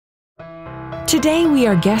Today we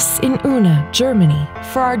are guests in Unna, Germany,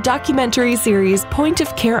 for our documentary series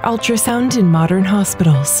Point-of-Care-Ultrasound in Modern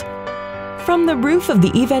Hospitals. From the roof of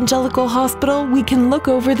the Evangelical Hospital, we can look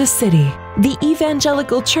over the city. The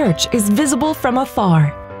Evangelical Church is visible from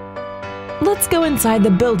afar. Let's go inside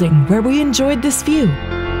the building where we enjoyed this view.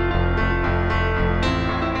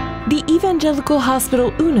 The Evangelical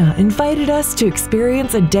Hospital Unna invited us to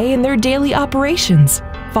experience a day in their daily operations.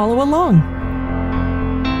 Follow along.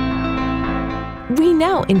 We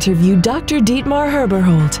now interview Dr. Dietmar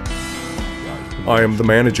Herberhold. I am the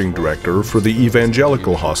Managing Director for the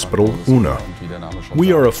Evangelical Hospital Unna.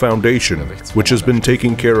 We are a foundation which has been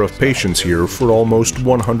taking care of patients here for almost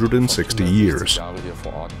 160 years.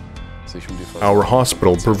 Our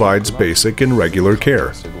hospital provides basic and regular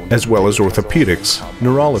care, as well as orthopedics,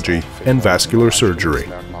 neurology, and vascular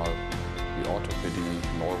surgery.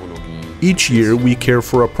 Each year we care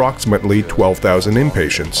for approximately 12,000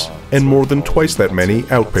 inpatients and more than twice that many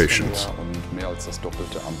outpatients.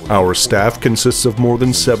 Our staff consists of more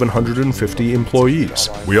than 750 employees.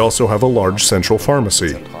 We also have a large central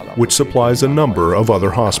pharmacy, which supplies a number of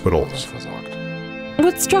other hospitals.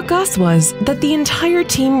 What struck us was that the entire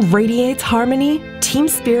team radiates harmony, team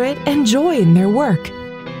spirit, and joy in their work.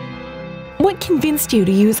 What convinced you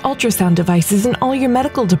to use ultrasound devices in all your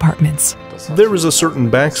medical departments? There is a certain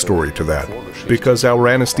backstory to that, because our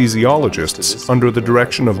anesthesiologists, under the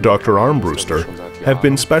direction of Dr. Armbruster, have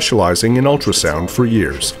been specializing in ultrasound for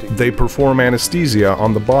years. They perform anesthesia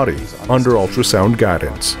on the body under ultrasound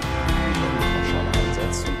guidance.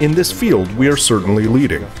 In this field, we are certainly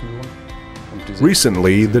leading.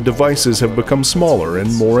 Recently, the devices have become smaller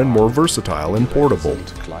and more versatile and portable.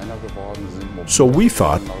 So we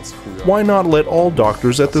thought, why not let all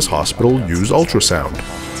doctors at this hospital use ultrasound?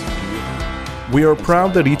 We are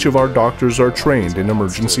proud that each of our doctors are trained in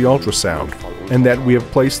emergency ultrasound, and that we have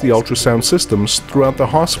placed the ultrasound systems throughout the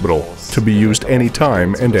hospital to be used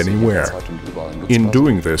anytime and anywhere. In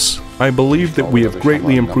doing this, I believe that we have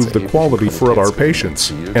greatly improved the quality for our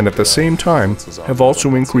patients, and at the same time have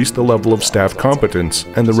also increased the level of staff competence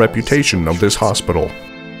and the reputation of this hospital.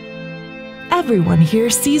 Everyone here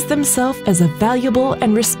sees themselves as a valuable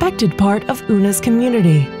and respected part of Unna's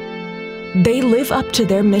community. They live up to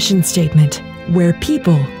their mission statement, where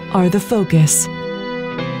people are the focus.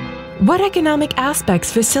 What economic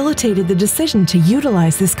aspects facilitated the decision to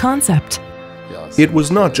utilize this concept? It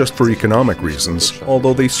was not just for economic reasons,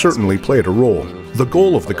 although they certainly played a role. The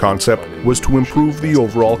goal of the concept was to improve the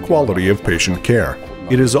overall quality of patient care.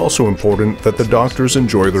 It is also important that the doctors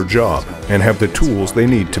enjoy their job and have the tools they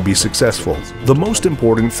need to be successful. The most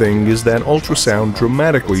important thing is that ultrasound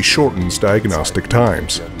dramatically shortens diagnostic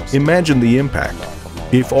times. Imagine the impact.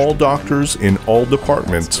 If all doctors in all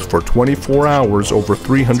departments for 24 hours over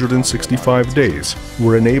 365 days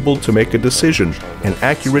were enabled to make a decision and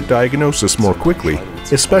accurate diagnosis more quickly,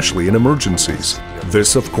 especially in emergencies.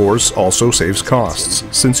 This, of course, also saves costs,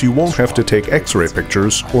 since you won't have to take X-ray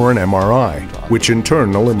pictures or an MRI, which in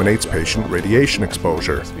turn eliminates patient radiation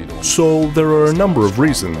exposure. So there are a number of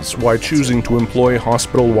reasons why choosing to employ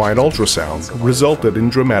hospital-wide ultrasound resulted in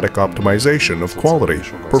dramatic optimization of quality,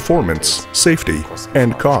 performance, safety,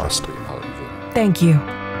 and cost. Thank you.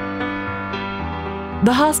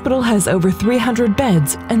 The hospital has over 300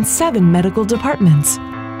 beds and 7 medical departments.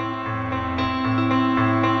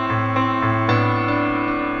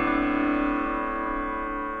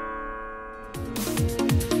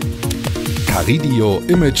 Karrideo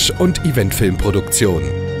Image- und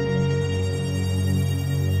Eventfilmproduktion.